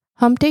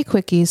Hump Day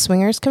Quickies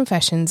Swingers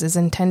Confessions is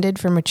intended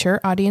for mature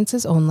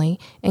audiences only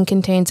and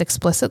contains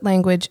explicit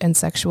language and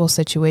sexual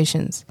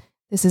situations.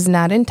 This is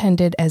not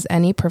intended as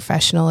any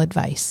professional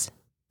advice.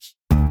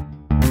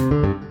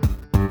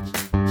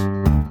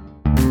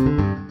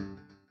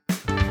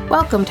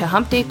 Welcome to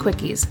Hump Day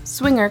Quickies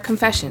Swinger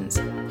Confessions.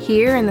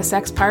 Here in the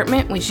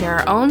Sexpartment, we share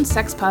our own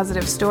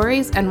sex-positive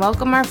stories and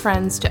welcome our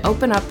friends to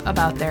open up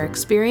about their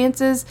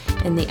experiences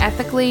in the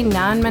ethically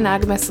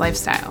non-monogamous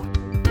lifestyle.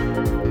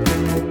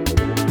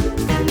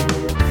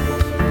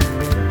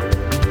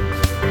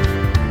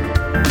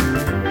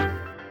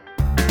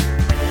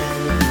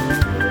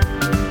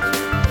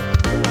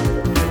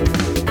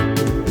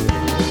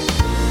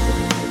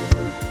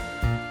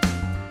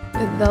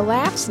 The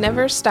laughs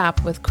never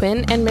stop with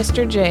Quinn and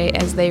Mr. J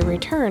as they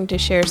return to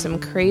share some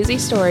crazy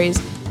stories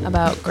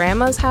about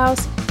Grandma's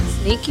house,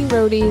 sneaky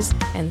roadies,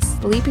 and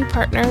sleepy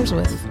partners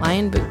with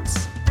flying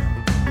boots.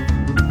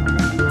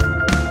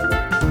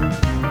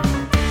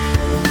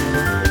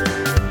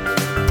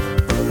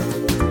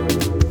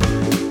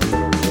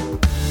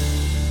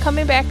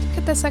 Coming back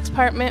to the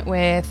Sexpartment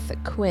with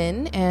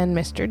Quinn and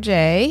Mr.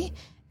 J.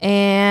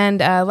 And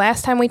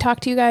last time we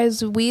talked to you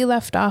guys, we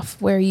left off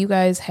where you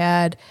guys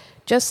had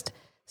just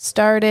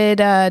started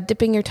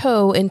dipping your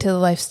toe into the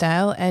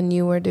lifestyle and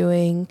you were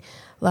doing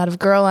a lot of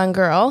girl on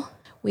girl.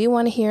 We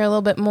want to hear a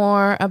little bit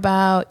more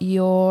about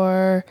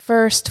your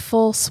first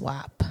full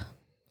swap.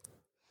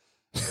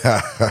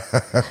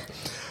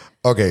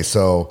 Okay,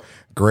 so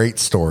great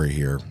story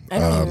here. I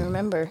don't even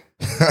remember.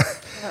 I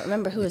don't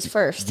remember who was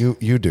first.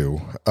 You do.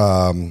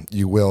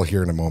 You will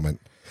here in a moment.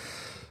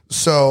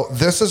 So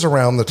this is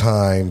around the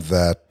time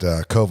that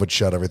COVID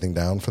shut everything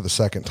down for the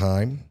second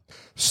time.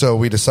 So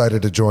we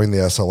decided to join the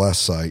SLS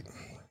site,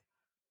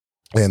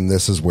 and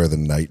this is where the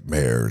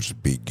nightmares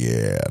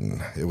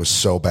began. It was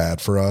so bad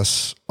for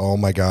us. Oh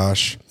my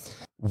gosh.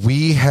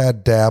 We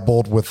had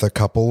dabbled with a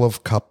couple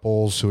of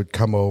couples who had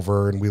come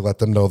over, and we let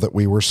them know that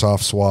we were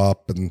soft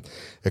swap, and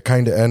it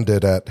kind of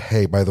ended at,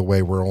 hey, by the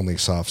way, we're only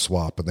soft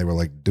swap, and they were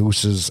like,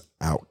 deuces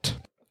out.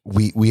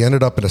 We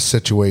ended up in a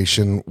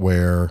situation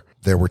where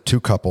there were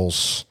two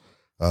couples.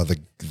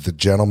 The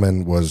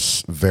gentleman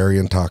was very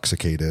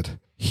intoxicated.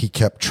 He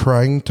kept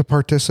trying to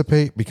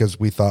participate because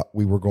we thought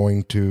we were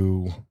going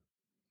to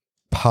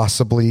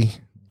possibly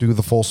do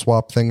the full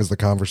swap thing as the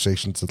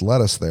conversations had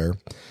led us there.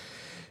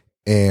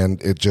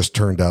 And it just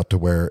turned out to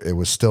where it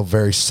was still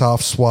very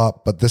soft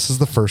swap, but this is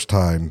the first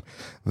time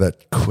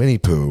that Quinny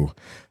Poo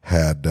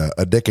had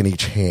a dick in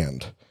each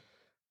hand.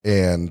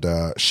 And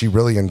she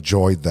really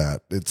enjoyed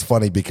that. It's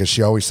funny because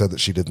she always said that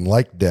she didn't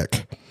like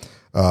dick,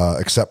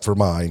 except for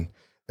mine.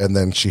 And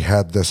then she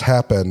had this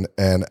happen,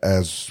 and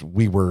as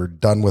we were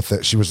done with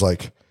it, she was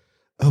like,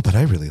 oh, but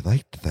I really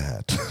liked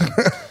that.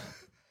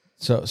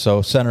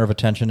 So center of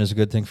attention is a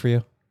good thing for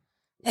you?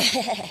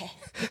 That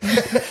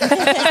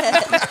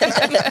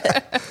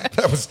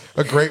was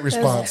a great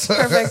response.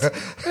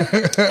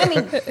 Perfect. I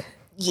mean,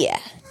 yeah,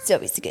 it's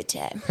always a good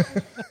time.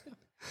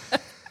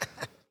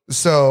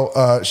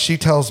 So she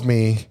tells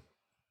me,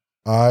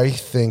 I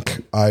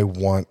think I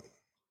want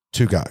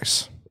two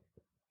guys.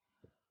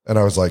 And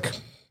I was like,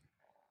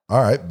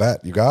 all right,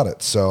 bet, you got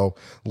it. So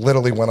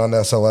literally went on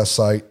the SLS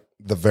site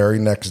the very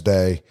next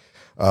day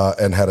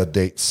and had a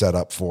date set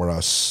up for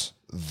us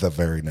the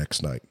very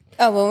next night.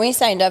 Oh, when we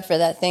signed up for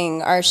that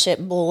thing, our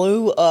shit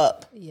blew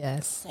up.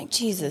 Yes. Like,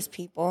 Jesus,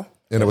 people.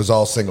 And it was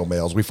all single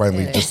males. We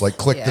finally just like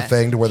clicked the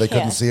thing to where they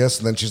couldn't see us.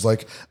 And then she's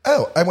like,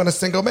 oh, I want a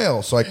single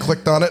male. So I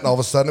clicked on it and all of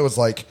a sudden it was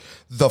like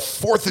the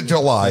 4th of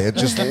July. It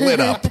just lit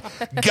up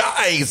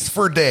guys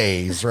for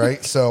days,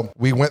 right? So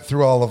we went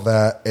through all of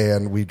that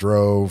and we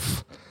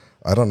drove,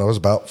 I don't know, it was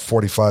about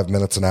 45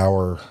 minutes an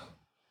hour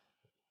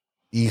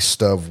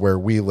east of where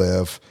we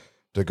live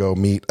to go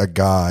meet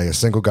a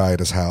single guy at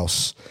his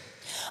house.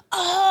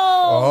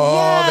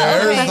 Oh, yeah.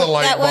 There's Okay. the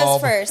light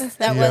bulb.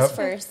 That was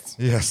first.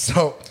 Yeah,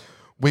 so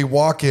we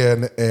walk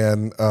in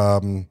and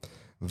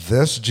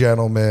this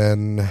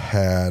gentleman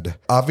had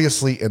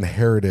obviously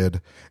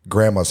inherited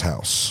Grandma's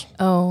house.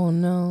 Oh,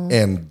 no.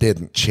 And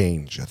didn't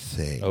change a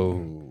thing.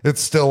 Oh.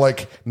 It's still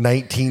like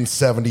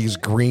 1970s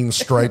green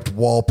striped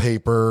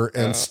wallpaper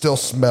and still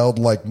smelled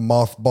like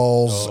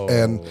mothballs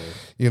and,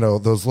 you know,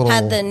 those little...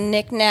 Had the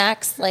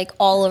knickknacks like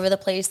all over the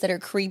place that are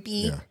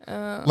creepy.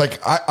 Yeah.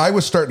 Like I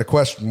was starting to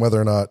question whether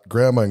or not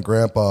Grandma and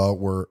Grandpa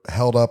were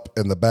held up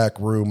in the back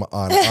room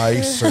on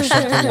ice or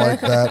something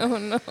like that. Oh,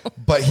 no.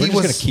 But he We're just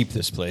was going to keep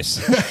this place.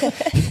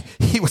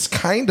 he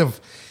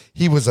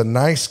was a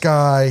nice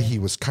guy. He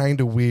was kind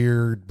of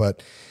weird,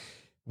 but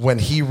when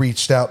he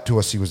reached out to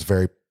us, he was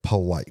very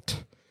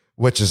polite,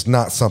 which is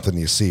not something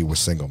you see with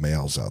single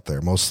males out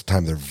there. Most of the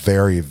time, they're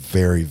very,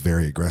 very,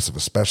 very aggressive,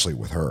 especially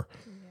with her.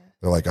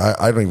 They're like,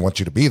 I don't even want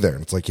you to be there.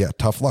 And it's like, yeah,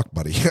 tough luck,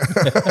 buddy.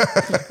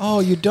 Oh,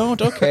 you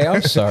don't? Okay,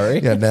 I'm sorry.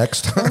 Yeah,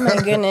 next. Oh, my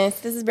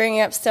goodness. This is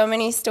bringing up so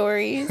many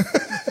stories.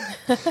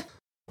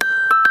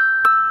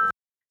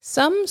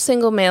 Some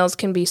single males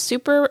can be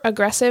super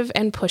aggressive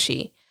and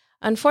pushy.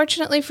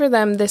 Unfortunately for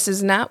them, this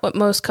is not what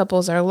most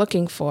couples are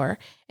looking for,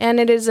 and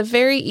it is a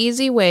very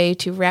easy way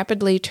to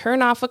rapidly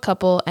turn off a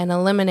couple and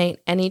eliminate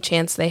any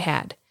chance they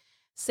had.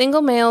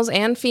 Single males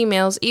and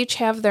females each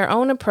have their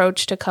own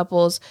approach to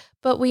couples,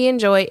 but we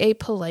enjoy a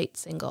polite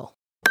single.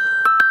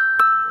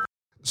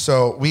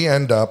 So we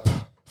end up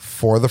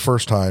for the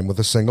first time with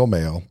a single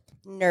male.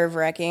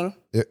 Nerve-wracking.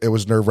 It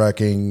was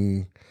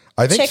nerve-wracking,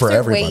 I think, Chicks for are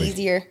everybody. way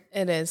easier.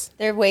 It is.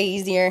 They're way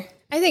easier.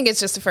 I think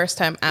it's just the first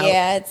time out.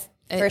 Yeah, it's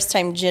first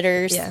time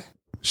jitters. Yeah.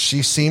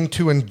 She seemed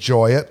to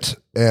enjoy it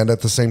and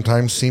at the same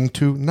time seemed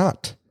to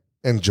not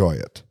enjoy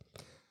it.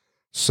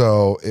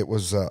 So it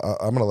was, I'm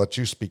going to let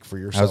you speak for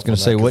yourself. I was going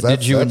to say, what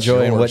did you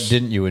enjoy and what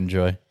didn't you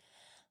enjoy?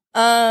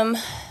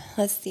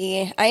 Let's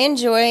see. I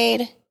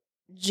enjoyed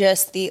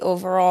just the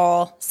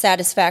overall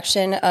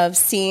satisfaction of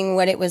seeing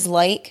what it was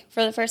like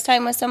for the first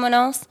time with someone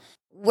else.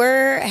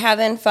 We're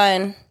having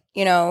fun,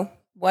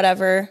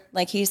 whatever.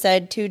 Like he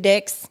said, 2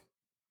 dicks,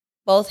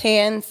 both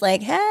hands,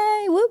 like,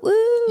 hey, woo woo,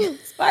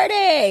 it's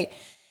party.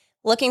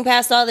 Looking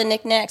past all the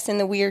knickknacks and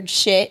the weird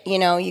shit,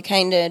 you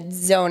kind of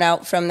zone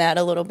out from that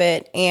a little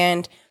bit.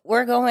 And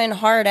we're going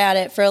hard at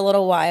it for a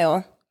little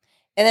while.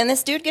 And then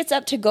this dude gets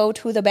up to go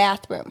to the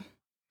bathroom.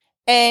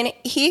 And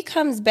he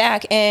comes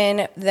back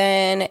and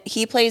then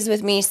he plays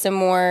with me some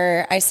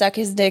more. I suck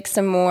his dick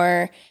some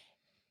more.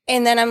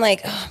 And then I'm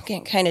like, oh, I'm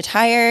getting kind of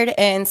tired.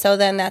 And so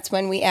then that's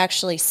when we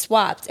actually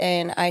swapped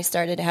and I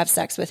started to have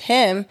sex with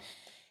him.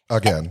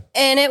 Again.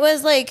 And it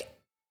was like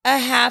a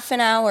half an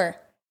hour.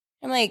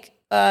 I'm like,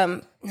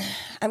 I'm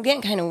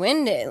getting kind of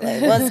winded.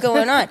 Like, what's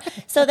going on?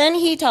 So then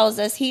he tells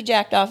us he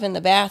jacked off in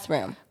the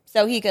bathroom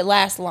so he could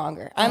last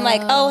longer. I'm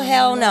like, oh,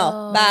 hell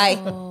no.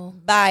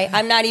 Bye.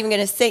 I'm not even going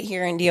to sit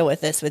here and deal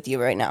with this with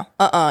you right now.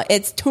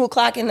 It's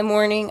 2:00 in the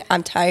morning.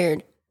 I'm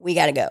tired. We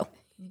got to go.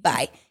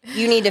 Bye.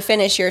 You need to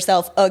finish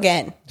yourself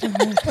again.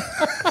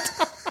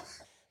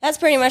 That's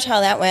pretty much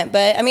how that went.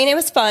 But I mean, it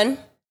was fun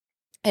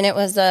and it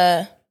was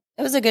a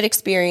good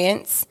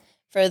experience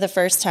for the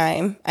first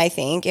time. I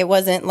think it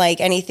wasn't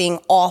like anything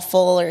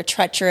awful or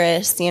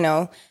treacherous,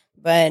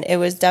 but it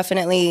was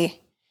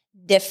definitely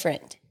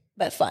different,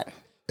 but fun.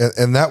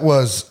 And that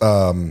was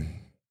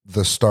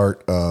the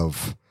start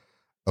of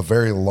a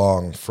very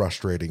long,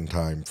 frustrating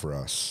time for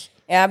us.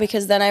 Yeah,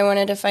 because then I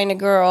wanted to find a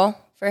girl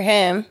for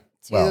him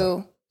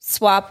to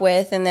swap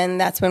with, and then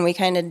that's when we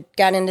kind of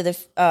got into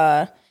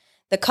the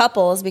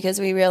couples because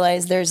we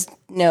realized there's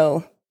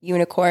no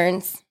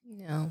unicorns.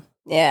 No.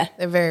 Yeah.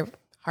 They're very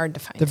hard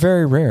to find. They're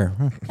very rare.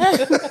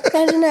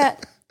 Imagine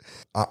that.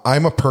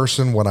 I'm a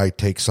person, when I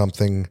take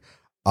something,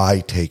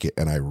 I take it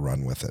and I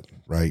run with it,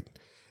 right?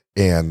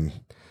 And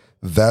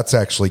that's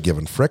actually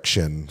given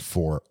friction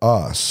for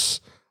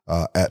us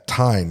at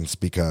times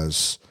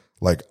because,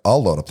 like,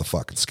 I'll load up the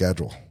fucking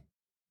schedule,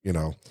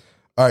 All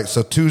right,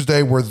 so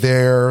Tuesday we're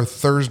there,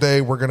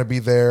 Thursday we're going to be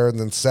there, and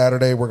then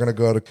Saturday we're going to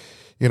go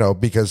to,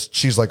 because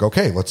she's like,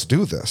 okay, let's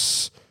do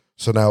this.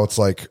 So now it's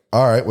like,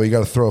 all right, well, you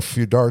got to throw a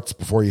few darts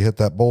before you hit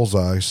that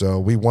bullseye. So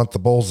we want the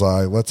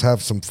bullseye. Let's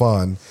have some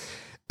fun.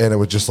 And it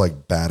was just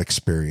like bad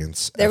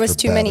experience. There was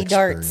too many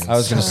darts. I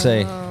was going to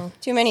say,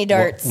 Too many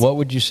darts. what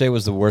would you say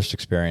was the worst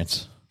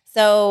experience?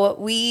 So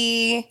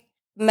we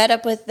met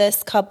up with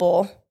this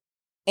couple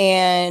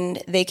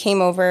and they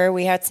came over.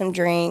 We had some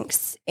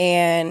drinks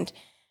and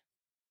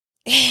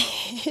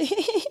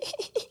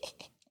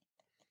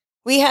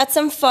we had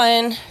some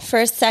fun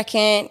for a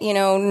second.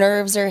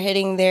 Nerves are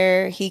hitting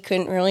there. He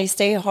couldn't really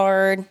stay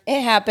hard.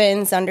 It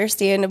happens.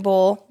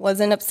 Understandable.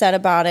 Wasn't upset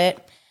about it.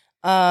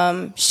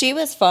 She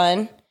was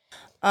fun.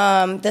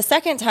 The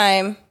second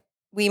time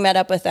we met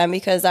up with them,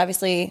 because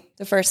obviously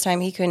the first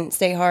time he couldn't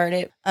stay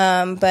hard.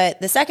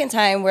 But the second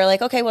time we're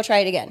like, okay, we'll try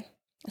it again.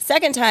 The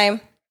second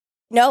time,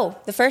 no,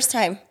 the first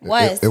time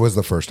was. It was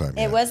the first time.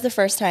 It was the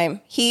first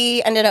time.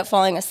 He ended up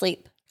falling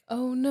asleep.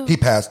 Oh, no. He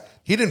passed.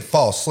 He didn't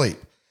fall asleep.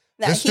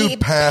 No, This he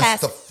dude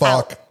passed the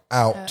fuck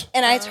out. out.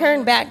 And I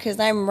turned back because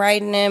I'm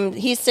riding him.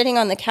 He's sitting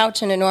on the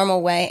couch in a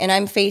normal way, and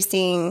I'm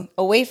facing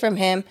away from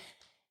him.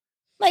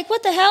 Like,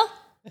 what the hell?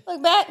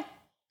 Look back.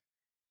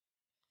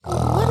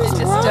 What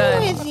is wrong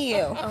with you?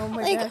 Oh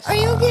my like, gosh. are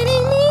you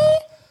kidding me?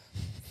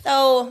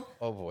 So,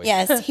 Oh, boy.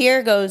 yes,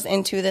 here goes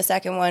into the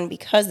second one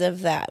because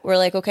of that. We're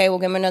like, okay, we'll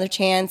give him another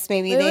chance.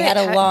 Maybe they had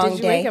a long Did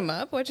you day. wake him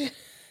up? What'd you?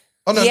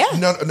 Oh, no, Yeah.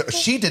 no,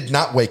 she did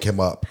not wake him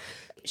up.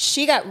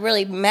 She got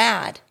really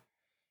mad.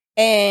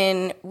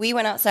 And we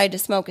went outside to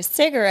smoke a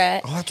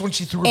cigarette. Oh, that's when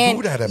she threw her And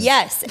boot at him.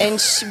 yes, and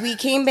we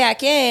came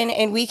back in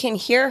and we can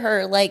hear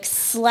her like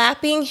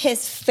slapping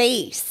his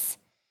face.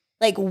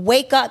 Like,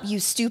 wake up, you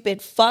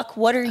stupid fuck.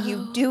 What are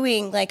you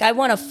doing? Like, I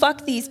want to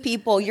fuck these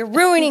people. You're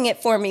ruining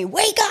it for me.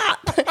 Wake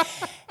up.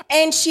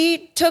 And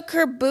she took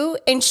her boot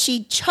and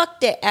she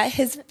chucked it at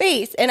his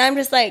face. And I'm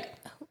just like,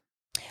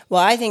 well,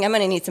 I think I'm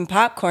going to need some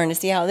popcorn to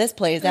see how this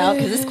plays out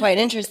because it's quite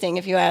interesting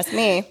if you ask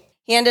me.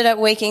 He ended up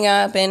waking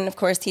up and, of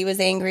course, he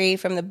was angry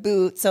from the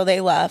boot, so they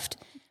left.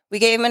 We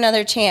gave him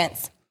another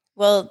chance.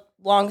 Well,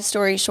 long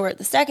story short,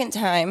 the second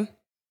time,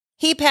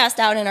 he passed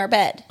out in our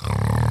bed.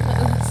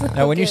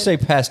 Now, when you say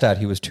passed out,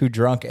 he was too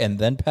drunk and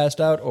then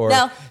passed out, or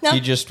No. he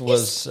just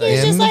was.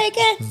 He's just like,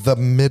 the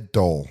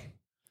middle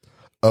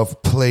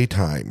of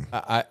playtime.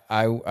 I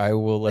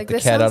will let Like, the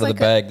this cat out of sounds the like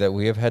bag that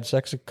we have had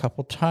sex a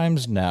couple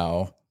times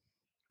now,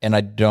 and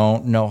I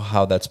don't know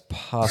how that's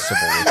possible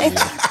with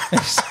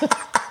you.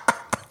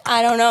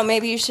 I don't know.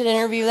 Maybe you should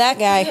interview that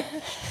guy.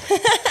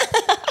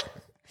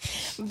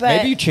 But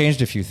Maybe you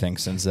changed a few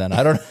things since then.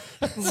 I don't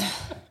know.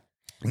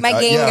 my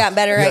game got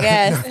better, I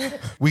guess.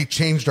 We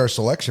changed our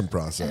selection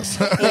process.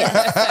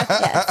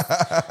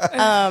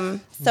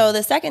 Yes. So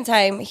the second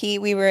time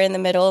we were in the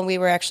middle and we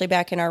were actually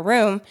back in our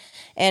room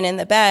and in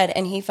the bed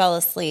and he fell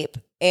asleep.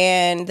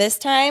 And this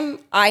time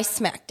I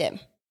smacked him.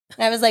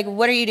 And I was like,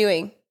 what are you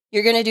doing?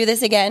 You're going to do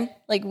this again?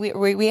 Like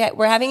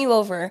we're having you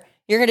over.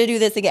 You're going to do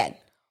this again.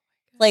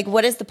 Like,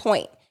 what is the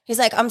point? He's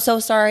like, I'm so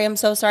sorry. I'm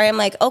so sorry. I'm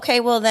like, okay,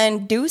 well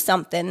then do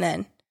something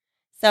then.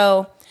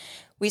 So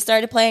we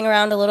started playing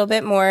around a little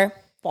bit more,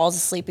 falls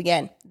asleep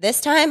again.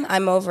 This time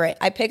I'm over it.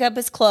 I pick up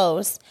his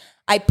clothes.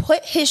 I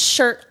put his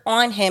shirt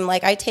on him.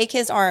 Like I take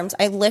his arms,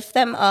 I lift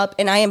them up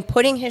and I am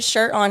putting his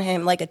shirt on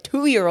him like a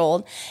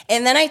 2-year-old.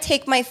 And then I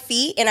take my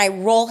feet and I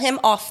roll him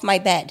off my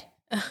bed.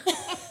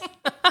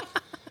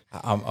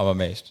 I'm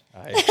amazed.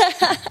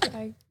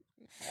 I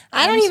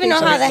don't even know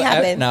how that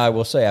happened. Now, I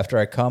will say, after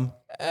I come,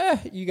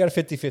 you got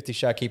a 50-50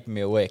 shot keeping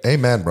me awake.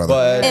 Amen, brother.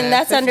 But And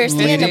that's leading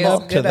understandable.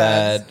 up to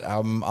that,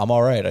 I'm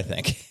all right, I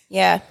think.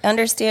 Yeah,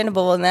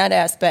 understandable in that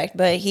aspect,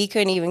 but he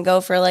couldn't even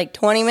go for like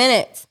 20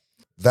 minutes.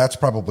 That's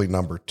probably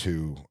number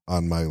 2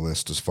 on my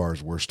list as far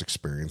as worst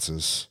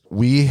experiences.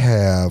 We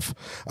have,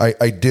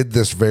 I did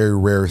this very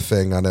rare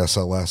thing on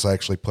SLS. I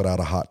actually put out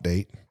a hot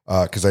date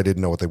because I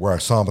didn't know what they were. I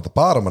saw them at the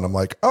bottom and I'm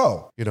like,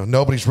 oh,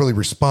 nobody's really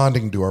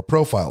responding to our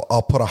profile.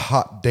 I'll put a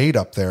hot date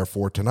up there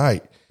for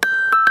tonight.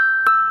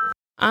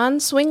 On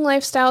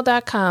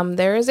swinglifestyle.com,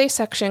 there is a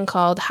section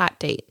called Hot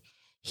Date.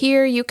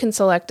 Here you can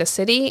select a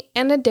city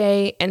and a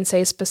day and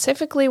say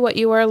specifically what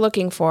you are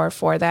looking for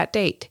that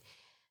date.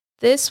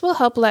 This will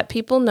help let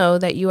people know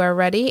that you are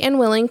ready and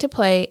willing to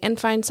play and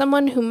find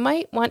someone who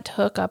might want to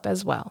hook up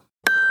as well.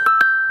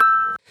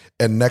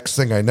 And next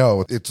thing I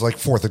know, it's like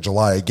 4th of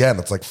July again.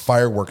 It's like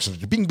fireworks.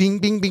 Bing, bing,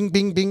 bing, bing,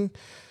 bing, bing.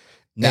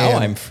 Now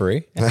And- I'm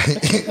free.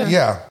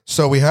 Yeah.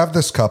 So we have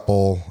this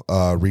couple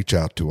reach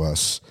out to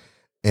us,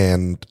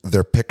 and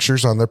their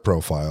pictures on their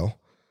profile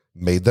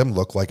made them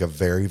look like a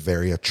very,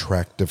 very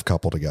attractive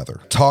couple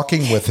together.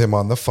 Talking with him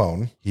on the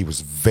phone, he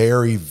was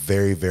very,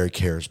 very, very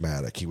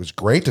charismatic. He was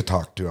great to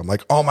talk to. I'm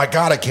like, oh my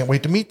God, I can't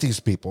wait to meet these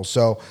people.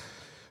 So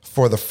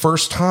for the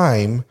first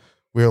time,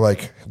 we were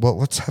like, well,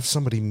 let's have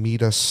somebody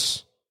meet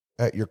us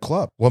at your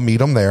club. We'll meet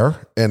them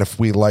there. And if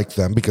we like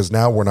them, because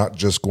now we're not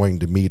just going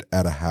to meet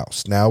at a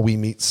house. Now we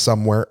meet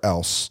somewhere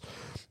else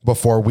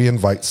before we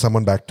invite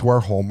someone back to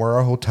our home or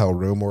our hotel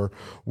room or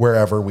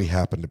wherever we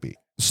happen to be.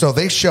 So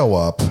they show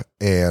up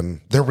and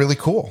they're really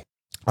cool.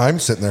 I'm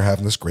sitting there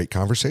having this great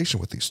conversation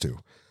with these two.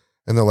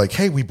 And they're like,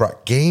 hey, we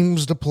brought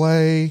games to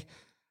play.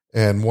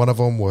 And one of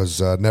them was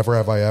Never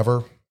Have I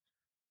Ever.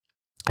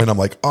 And I'm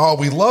like, oh,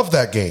 we love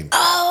that game.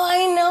 Oh,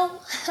 I know.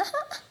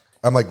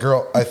 I'm like,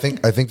 girl, I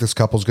think this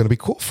couple's going to be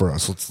cool for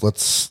us.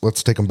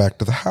 Let's take them back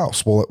to the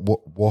house.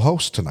 We'll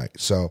host tonight.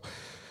 So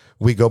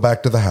we go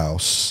back to the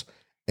house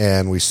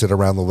and we sit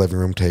around the living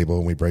room table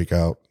and we break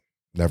out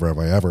Never Have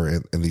I Ever.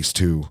 And these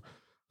two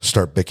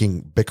start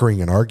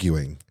bickering and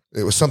arguing.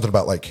 It was something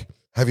about like,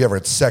 have you ever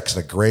had sex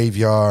in a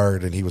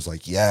graveyard? And he was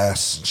like,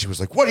 yes. And she was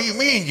like, what do you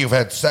mean you've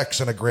had sex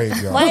in a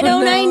graveyard? Why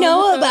don't I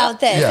know about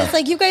this? Yeah. It's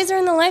like, you guys are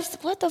in the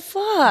life. What the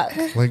fuck?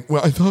 Like,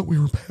 well, I thought we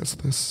were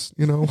past this,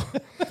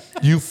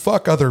 You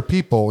fuck other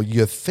people,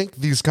 you think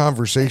these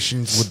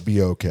conversations would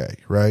be okay,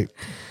 right?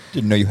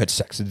 Didn't know you had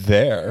sex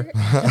there.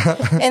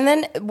 And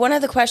then one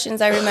of the questions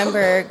I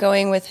remember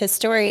going with his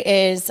story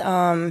is,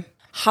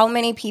 how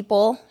many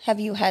people have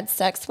you had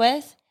sex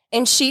with?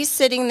 And she's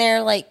sitting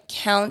there like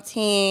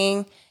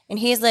counting. And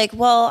he's like,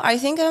 well, I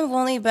think I've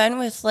only been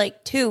with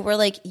like 2. We're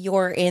like,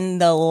 you're in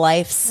the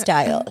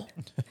lifestyle.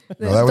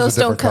 No, that was Those a different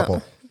don't count.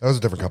 couple. That was a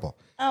different couple.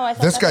 Oh, I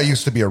thought This that guy was-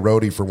 used to be a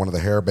roadie for one of the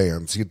hair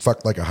bands. He'd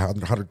fucked like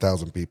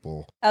 100,000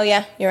 people. Oh,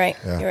 yeah, you're right.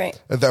 Yeah. You're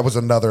right. That was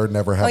another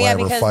Never Have Oh, yeah, I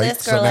Ever because fight.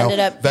 this girl ended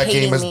up that game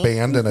hating is me.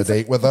 banned in a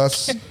date with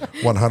us,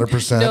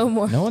 100%. No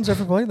more. No one's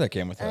ever played that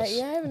game with us.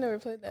 Yeah, I've never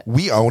played that.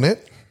 We own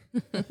it.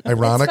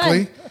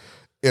 Ironically,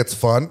 it's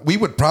fun. We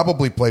would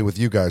probably play with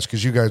you guys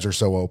because you guys are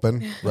so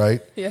open,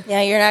 right?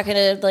 Yeah, you're not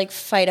going to like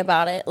fight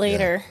about it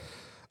later.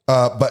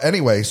 But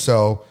anyway,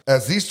 so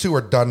as these two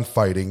are done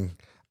fighting,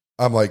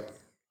 I'm like,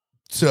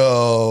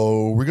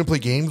 so we're going to play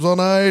games all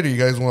night? Or you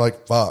guys want to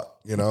like, fuck,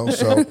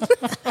 So,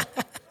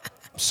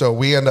 so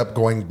we end up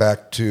going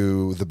back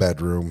to the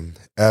bedroom.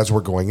 As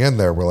we're going in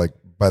there, we're like,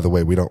 by the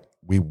way,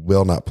 we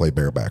will not play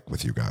bareback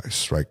with you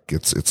guys, right?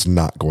 It's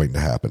not going to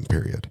happen,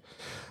 period.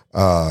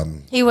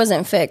 He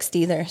wasn't fixed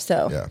either,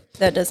 so Yeah.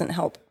 that doesn't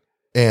help.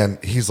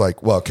 And he's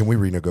like, well, can we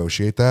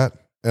renegotiate that?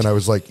 And I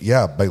was like,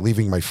 yeah, by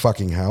leaving my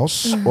fucking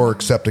house or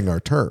accepting our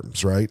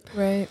terms, right?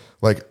 Right.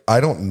 Like, I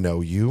don't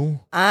know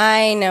you.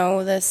 I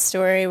know the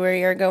story where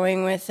you're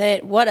going with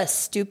it. What a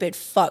stupid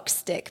fuck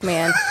stick,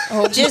 man.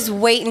 Just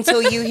wait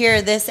until you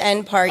hear this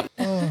end part.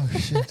 Oh,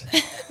 shit.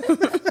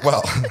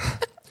 Well,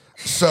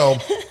 so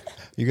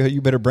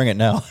You better bring it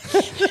now.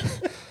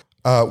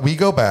 we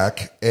go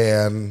back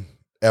and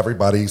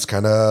everybody's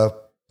kind of,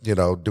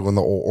 doing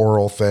the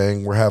oral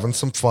thing. We're having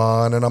some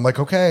fun. And I'm like,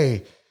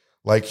 okay,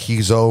 like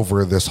he's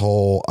over this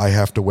whole I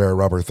have to wear a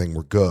rubber thing.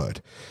 We're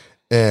good.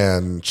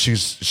 And she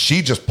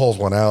just pulls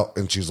one out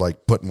and she's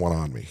like putting one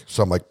on me.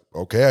 So I'm like,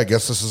 okay, I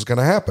guess this is going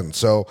to happen.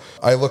 So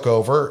I look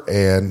over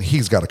and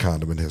he's got a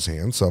condom in his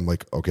hand. So I'm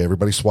like, okay,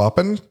 everybody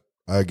swapping.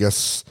 I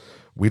guess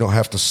we don't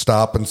have to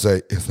stop and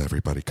say, is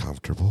everybody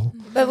comfortable?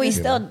 But we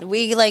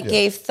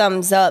gave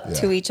thumbs up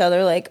to each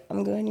other. Like,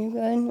 I'm good. You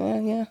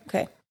good? Yeah.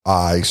 Okay.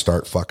 I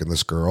start fucking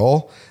this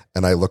girl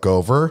and I look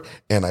over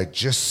and I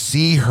just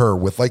see her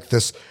with like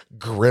this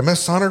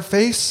grimace on her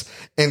face.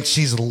 And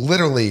she's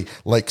literally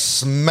like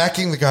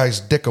smacking the guy's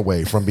dick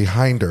away from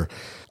behind her.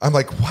 I'm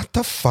like, what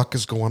the fuck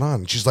is going on?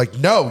 And she's like,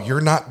 no,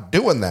 you're not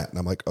doing that. And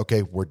I'm like,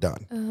 okay, we're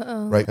done.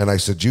 Right. And I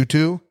said, you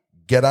two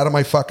get out of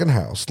my fucking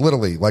house.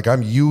 Literally, like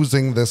I'm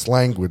using this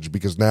language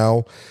because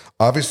now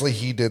obviously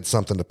he did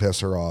something to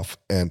piss her off.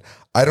 And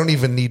I don't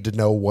even need to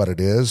know what it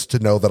is to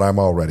know that I'm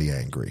already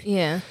angry.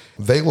 Yeah.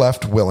 They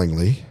left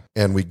willingly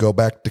and we go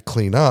back to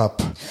clean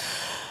up.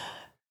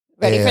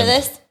 Ready for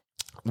this?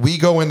 We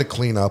go in to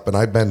clean up and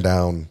I bend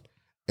down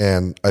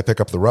and I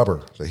pick up the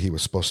rubber that he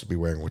was supposed to be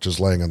wearing, which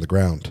is laying on the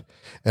ground.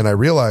 And I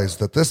realized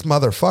that this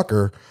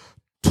motherfucker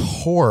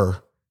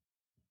tore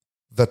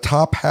the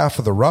top half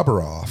of the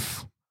rubber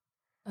off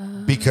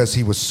because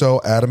he was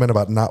so adamant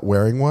about not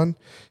wearing one.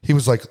 He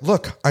was like,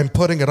 look, I'm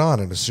putting it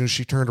on. And as soon as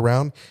she turned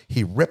around,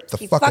 he ripped the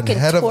fucking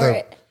head of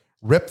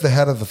ripped the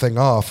head of the thing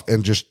off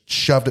and just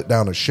shoved it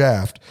down his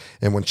shaft.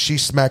 And when she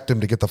smacked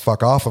him to get the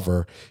fuck off of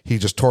her, he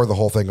just tore the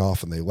whole thing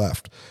off and they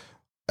left.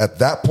 At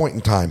that point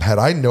in time, had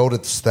I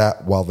noticed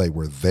that while they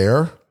were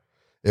there,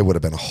 it would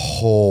have been a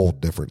whole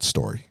different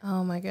story.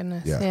 Oh my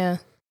goodness. Yeah. Yeah.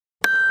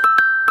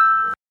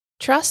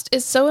 Trust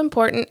is so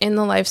important in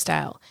the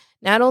lifestyle,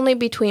 not only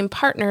between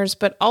partners,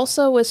 but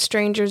also with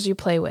strangers you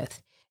play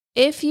with.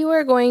 If you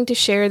are going to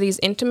share these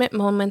intimate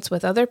moments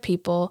with other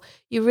people,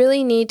 you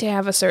really need to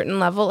have a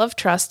certain level of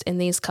trust in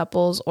these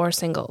couples or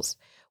singles.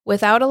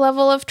 Without a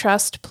level of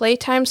trust,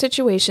 playtime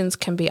situations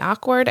can be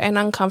awkward and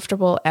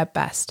uncomfortable at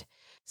best.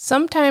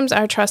 Sometimes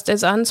our trust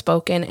is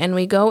unspoken and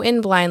we go in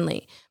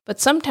blindly,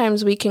 but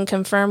sometimes we can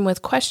confirm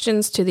with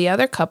questions to the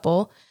other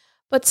couple,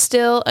 but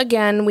still,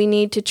 again, we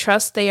need to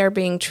trust they are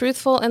being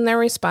truthful in their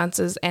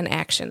responses and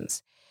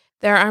actions.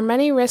 There are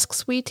many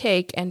risks we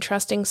take, and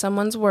trusting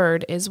someone's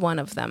word is one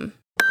of them.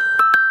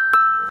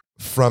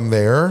 From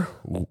there,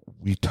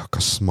 we took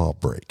a small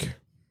break.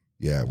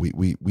 Yeah,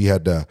 we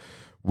had to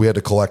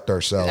collect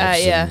ourselves.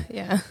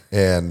 Yeah.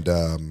 And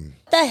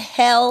What the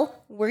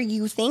hell were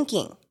you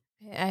thinking?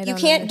 I You don't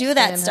can't do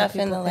that understand how stuff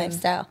in the people can-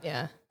 lifestyle.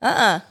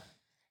 Yeah.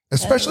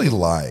 especially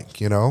lying,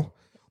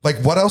 like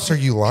what else are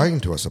you lying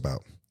to us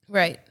about?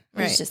 Right.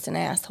 He's just an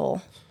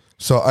asshole.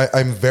 So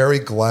I'm very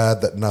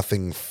glad that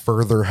nothing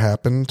further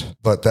happened,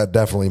 but that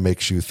definitely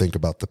makes you think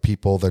about the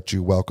people that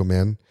you welcome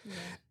in. Yeah.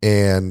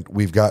 And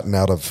we've gotten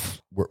out of,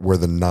 we're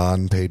the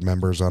non-paid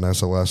members on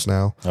SLS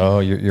now. Oh,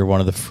 you're one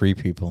of the free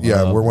people.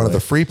 Yeah, Oh, we're one of boy.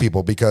 the free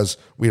people because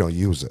we don't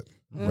use it,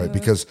 right?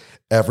 Because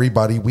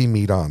everybody we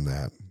meet on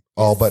that,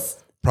 all but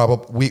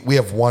probably, we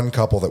have one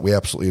couple that we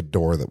absolutely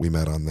adore that we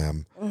met on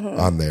them,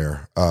 on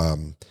there.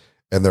 And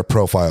their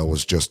profile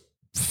was just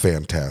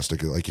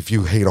fantastic. Like if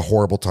you hate a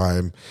horrible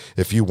time,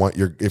 if you want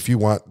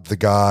the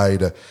guy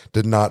to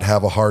not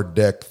have a hard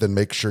dick, then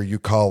make sure you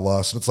call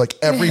us. And it's like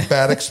every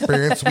bad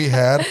experience we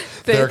had,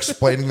 they're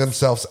explaining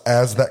themselves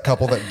as that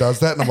couple that does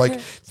that. And I'm like,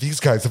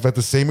 these guys have had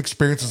the same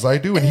experience as I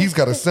do. And he's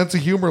got a sense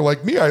of humor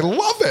like me. I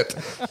love it.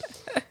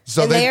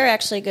 So And they are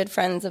actually good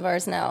friends of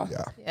ours now.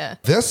 Yeah.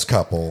 This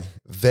couple,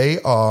 they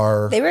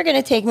were going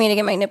to take me to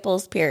get my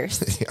nipples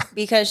pierced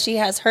because she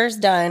has hers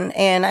done.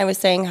 And I was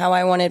saying how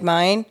I wanted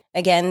mine.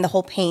 Again, the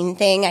whole pain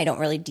thing, I don't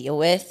really deal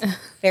with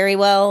very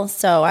well.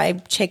 So I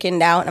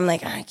chickened out. And I'm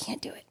like, I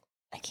can't do it.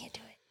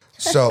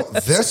 So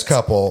this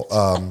couple,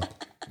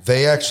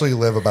 they actually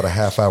live about a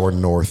half hour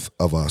north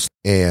of us.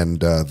 And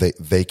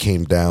they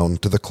came down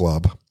to the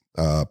club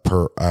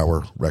per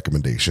our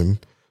recommendation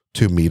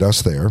to meet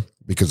us there.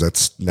 Because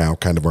that's now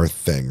kind of our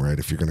thing, right?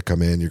 If you're going to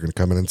come in, you're going to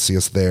come in and see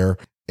us there.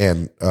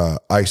 And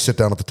I sit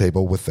down at the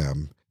table with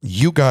them.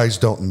 You guys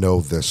don't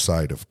know this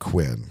side of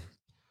Quinn.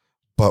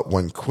 But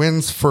when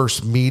Quinn's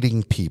first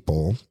meeting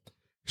people,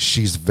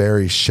 she's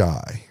very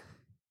shy.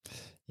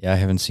 Yeah, I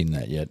haven't seen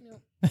that yet.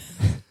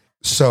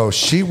 So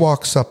she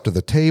walks up to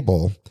the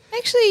table.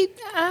 Actually,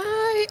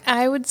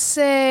 I would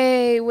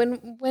say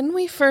when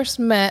we first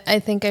met, I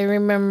think I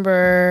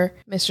remember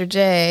Mr.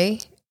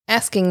 J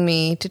asking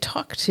me to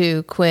talk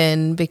to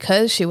Quinn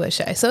because she was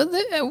shy.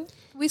 So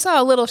we saw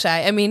a little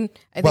shy. I mean,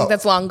 I think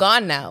that's long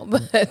gone now.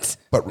 But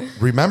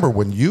remember,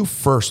 when you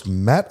first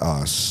met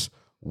us,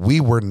 we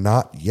were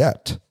not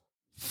yet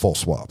full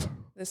swap.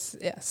 This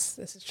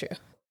is true.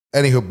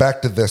 Anywho,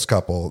 back to this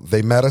couple.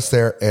 They met us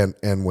there,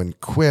 and when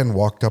Quinn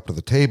walked up to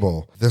the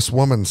table, this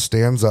woman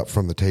stands up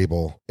from the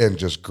table and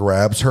just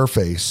grabs her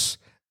face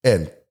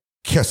and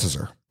kisses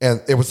her. And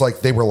it was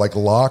like they were like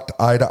locked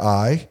eye to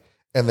eye,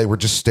 and they were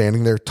just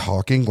standing there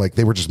talking like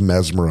they were just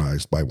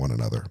mesmerized by one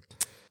another.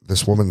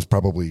 This woman's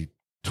probably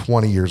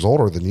 20 years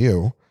older than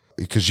you,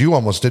 because you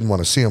almost didn't want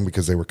to see them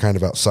because they were kind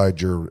of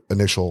outside your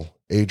initial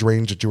age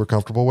range that you were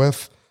comfortable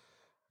with.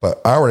 But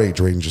our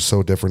age range is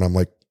so different. I'm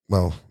like,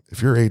 well,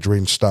 if your age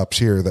range stops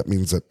here, that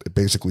means that it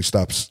basically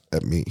stops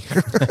at me.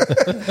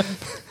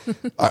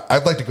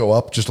 I'd like to go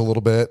up just a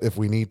little bit if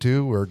we need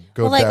to, or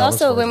go down. Like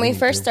also when we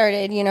first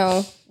started,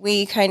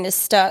 we kind of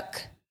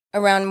stuck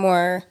around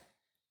more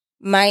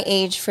my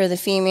age for the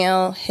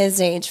female,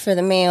 his age for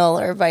the male,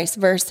 or vice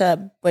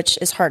versa, which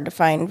is hard to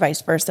find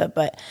vice versa.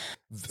 But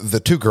the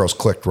two girls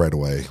clicked right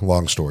away.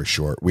 Long story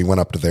short, we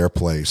went up to their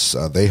place.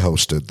 They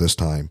hosted this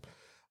time.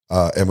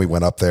 And we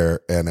went up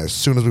there, and as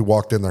soon as we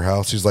walked in their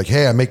house, he's like,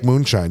 "Hey, I make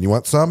moonshine. You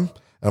want some?"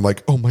 And I'm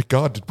like, "Oh my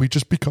God, did we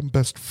just become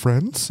best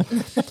friends?"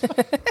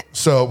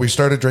 So we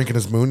started drinking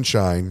his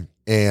moonshine,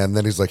 and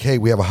then he's like, "Hey,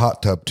 we have a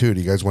hot tub too.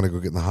 Do you guys want to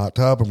go get in the hot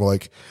tub?" And we're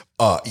like,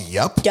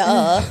 "Yep."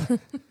 Duh.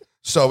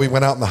 So we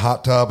went out in the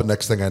hot tub, and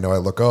next thing I know, I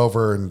look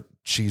over, and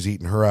she's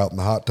eating her out in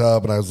the hot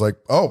tub, and I was like,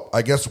 "Oh,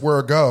 I guess we're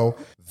a go."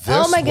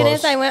 Oh my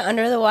goodness, I went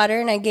under the water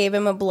and I gave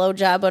him a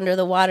blowjob under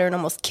the water and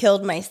almost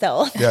killed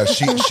myself. Yeah,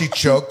 she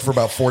choked for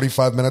about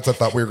 45 minutes. I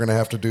thought we were going to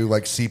have to do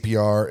like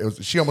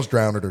CPR. She almost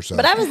drowned herself.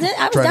 But I was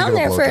down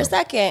there for a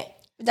second.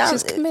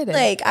 She's committed.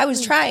 Like, I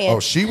was trying. Oh,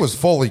 she was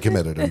fully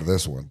committed into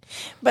this one.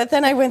 But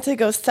then I went to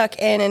go suck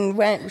in and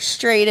went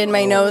straight in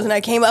my nose, and I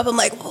came up, I'm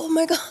like, oh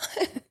my God.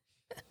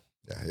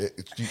 Yeah,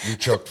 you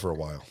choked for a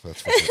while.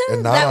 That's for sure.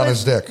 And not on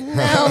his dick. No.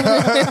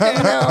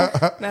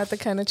 Not the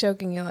kind of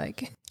choking you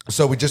like.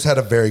 So we just had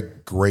a very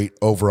great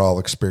overall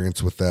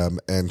experience with them,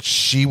 and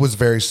she was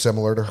very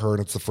similar to her,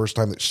 and it's the first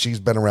time that she's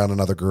been around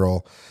another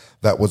girl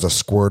that was a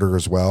squirter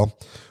as well,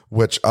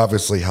 which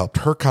obviously helped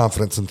her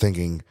confidence in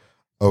thinking,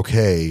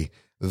 okay,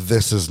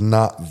 this is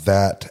not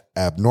that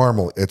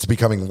abnormal. It's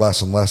becoming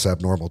less and less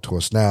abnormal to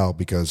us now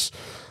because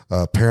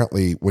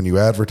apparently when you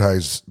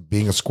advertise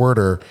being a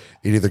squirter,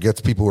 it either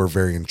gets people who are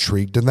very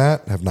intrigued in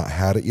that, have not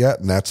had it yet,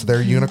 and that's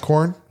their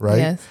unicorn, right?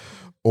 Yes.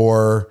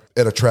 Or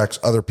it attracts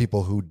other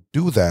people who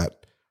do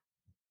that,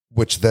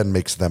 which then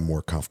makes them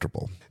more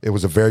comfortable. It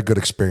was a very good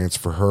experience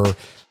for her.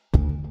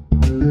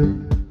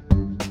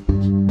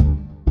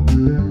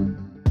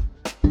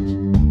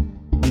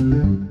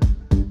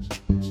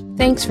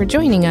 Thanks for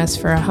joining us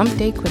for a Hump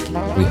Day Quickie.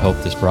 We hope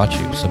this brought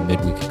you some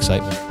midweek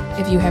excitement.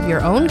 If you have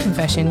your own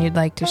confession you'd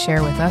like to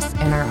share with us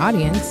and our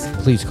audience,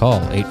 Please call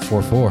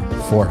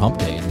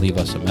 844-4HUMP-DAY and leave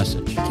us a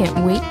message.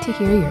 can't wait to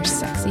hear your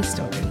sexy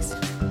stories.